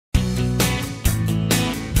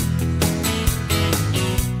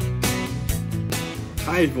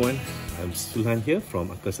Hi everyone, I'm Sulhan here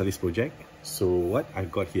from authorised project. So what I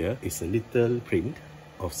got here is a little print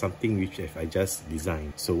of something which I just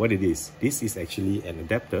designed. So what it is, this is actually an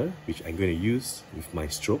adapter which I'm going to use with my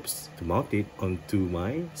strobes to mount it onto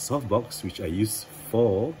my softbox, which I use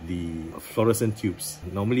for the fluorescent tubes.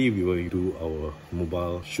 Normally we will do our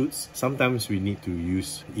mobile shoots. Sometimes we need to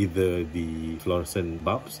use either the fluorescent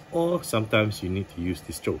bulbs or sometimes you need to use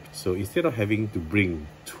the strobe. So instead of having to bring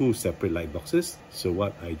two separate light boxes, so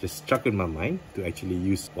what I just struck in my mind to actually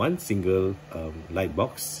use one single light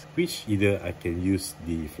box, which either I can use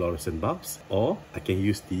the fluorescent bulbs or I can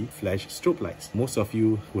use the flash strobe lights. Most of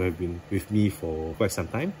you who have been with me for quite some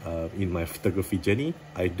time in my photography journey,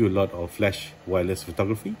 I do a lot of flash wireless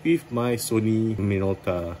photography with my Sony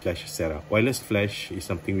Minolta flash setup. Wireless flash is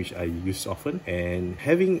something which I use often, and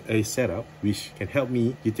having a setup which can help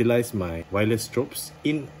me utilize my wireless strobes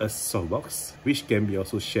in a softbox, which can be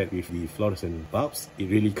also shared with the fluorescent bulbs, it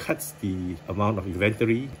really cuts the amount of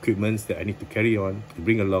inventory equipments that I need to carry on to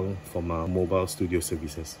bring along for my mobile studio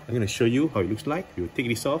services. I'm going to show you how it looks like. We will take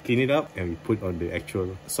this off, clean it up, and we put on the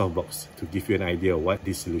actual softbox to give you an idea of what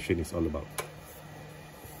this solution is all about.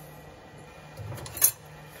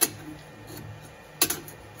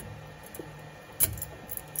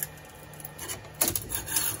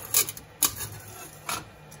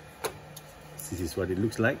 This is what it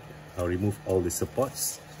looks like. I'll remove all the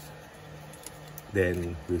supports,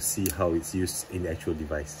 then we'll see how it's used in the actual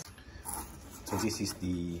device. So this is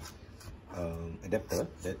the adapter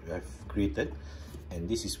that I've created, and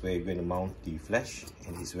this is where you're going to mount the flash,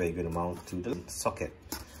 and this is where you're going to mount to the socket.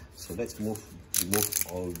 So let's remove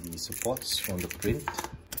all the supports from the print.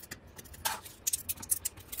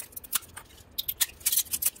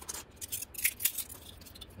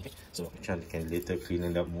 Okay, so I can later clean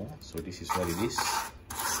it up more. So this is what it is.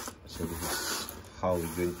 So this is how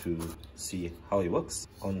we're going to see how it works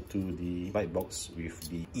onto the light box with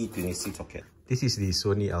the E26 socket. This is the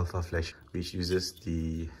Sony Alpha flash, which uses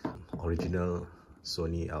the original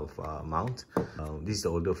Sony Alpha mount. This is the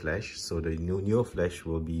older flash, so the newer flash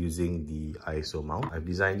will be using the ISO mount. I've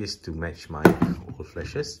designed this to match my old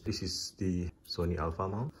flashes. This is the Sony Alpha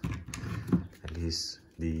mount, and this is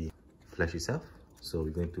the flash itself. So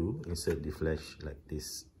we're going to insert the flash like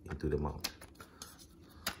this into the mount.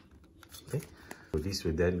 Okay, so this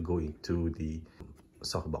will then go into the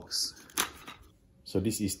softbox. So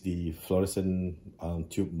this is the fluorescent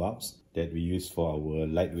tube bulbs that we use for our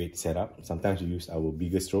lightweight setup. Sometimes we use our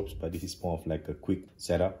bigger strobes, but this is more of like a quick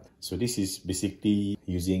setup. So this is basically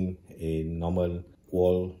using a normal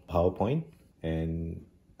wall power point, and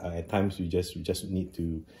at times we just need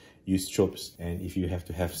to use strobes. And if you have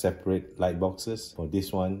to have separate light boxes for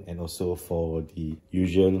this one and also for the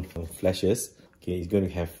usual flashes, okay, it's going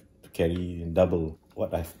to have to carry double.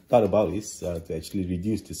 What I've thought about is to actually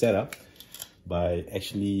reduce the setup by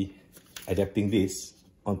actually adapting this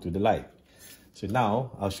onto the light. So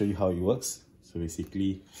now I'll show you how it works. So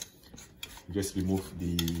basically, just remove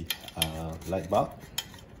the light bulb.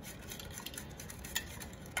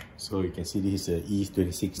 So you can see this is a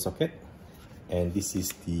E26 socket, and this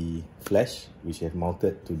is the flash which I have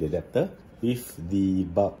mounted to the adapter with the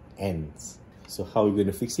bulb ends. So how we're going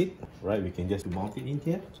to fix it, right? We can just mount it in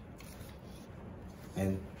here,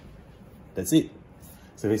 and that's it.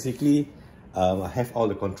 So basically, I have all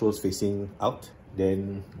the controls facing out.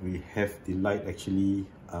 Then we have the light actually,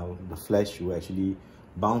 the flash will actually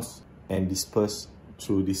bounce and disperse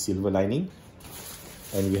through the silver lining.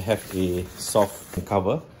 And we have a soft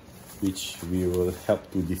cover which we will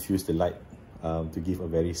help to diffuse the light to give a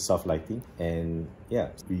very soft lighting. And yeah,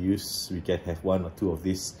 we can have one or two of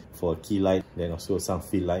these for key light, then also some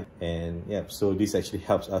field light. And yeah, so this actually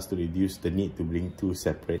helps us to reduce the need to bring two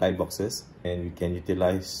separate light boxes, and we can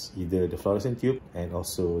utilize either the fluorescent tube and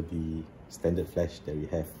also the standard flash that we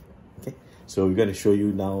have. Okay, so we're going to show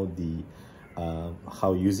you now the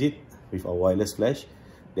how use it with our wireless flash.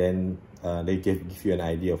 Then they give you an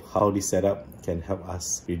idea of how this setup can help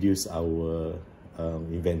us reduce our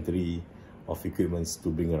inventory of equipments to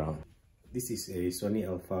bring around. This is a Sony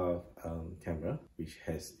Alpha camera which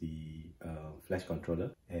has the flash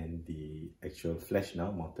controller and the actual flash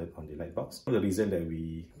now mounted on the light box. The reason that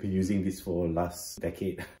we've been using this for last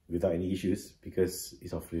decade without any issues because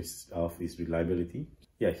it's of its reliability.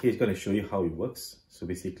 Yeah, here's going to show you how it works. So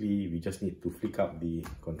basically, we just need to flick up the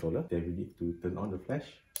controller. Then we need to turn on the flash.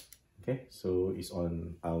 Okay, so it's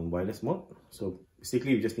on wireless mode. So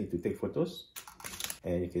basically, we just need to take photos,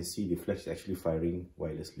 and you can see the flash is actually firing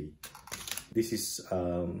wirelessly. This is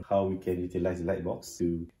how we can utilize the lightbox.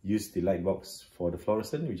 To use the lightbox for the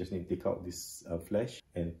fluorescent, we just need to take out this flash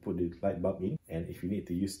and put the light bulb in. And if you need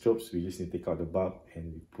to use strobes, we just need to take out the bulb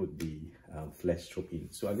and put the flash strobe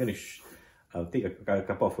in. So I'm going to take a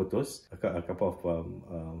couple of photos, a couple of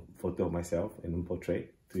photo of myself and a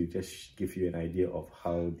portrait to just give you an idea of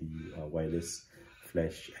how the wireless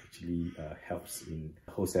flash actually helps in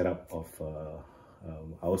the whole setup of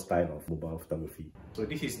our style of mobile photography. So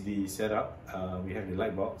this is the setup. We have the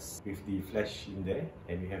light box with the flash in there,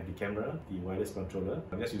 and we have the camera, the wireless controller.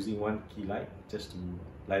 I'm just using one key light just to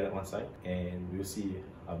light up one side, and we'll see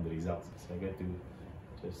the results. So I'm going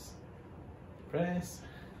to just press.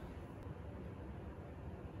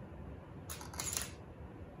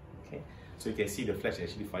 Okay, so you can see the flash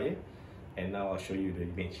actually fire, and now I'll show you the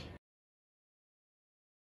image.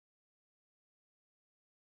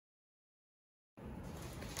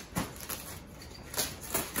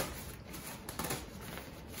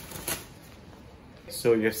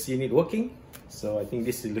 So you have seen it working. So I think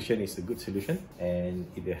this solution is a good solution, and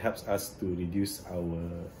it helps us to reduce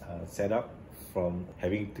our setup from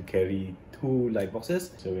having to carry two light boxes.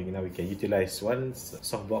 So now we can utilize one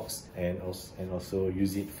softbox and also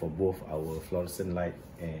use it for both our fluorescent light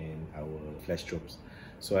and our flash strobes.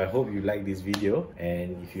 So I hope you like this video,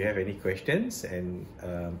 and if you have any questions, and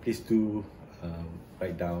please do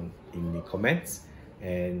write down in the comments.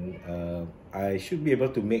 And I should be able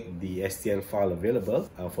to make the STL file available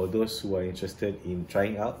for those who are interested in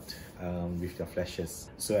trying out with the flashes.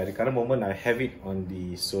 So at the current moment, I have it on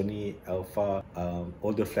the Sony Alpha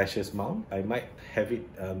older flashes mount. I might have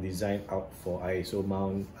it designed out for ISO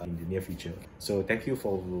mount in the near future. So thank you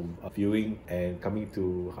for viewing and coming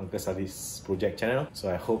to Uncle Sadi's project channel.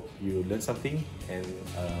 So I hope you learned something, and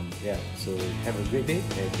yeah, so have a great day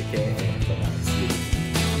and take care, and bye-bye. See you.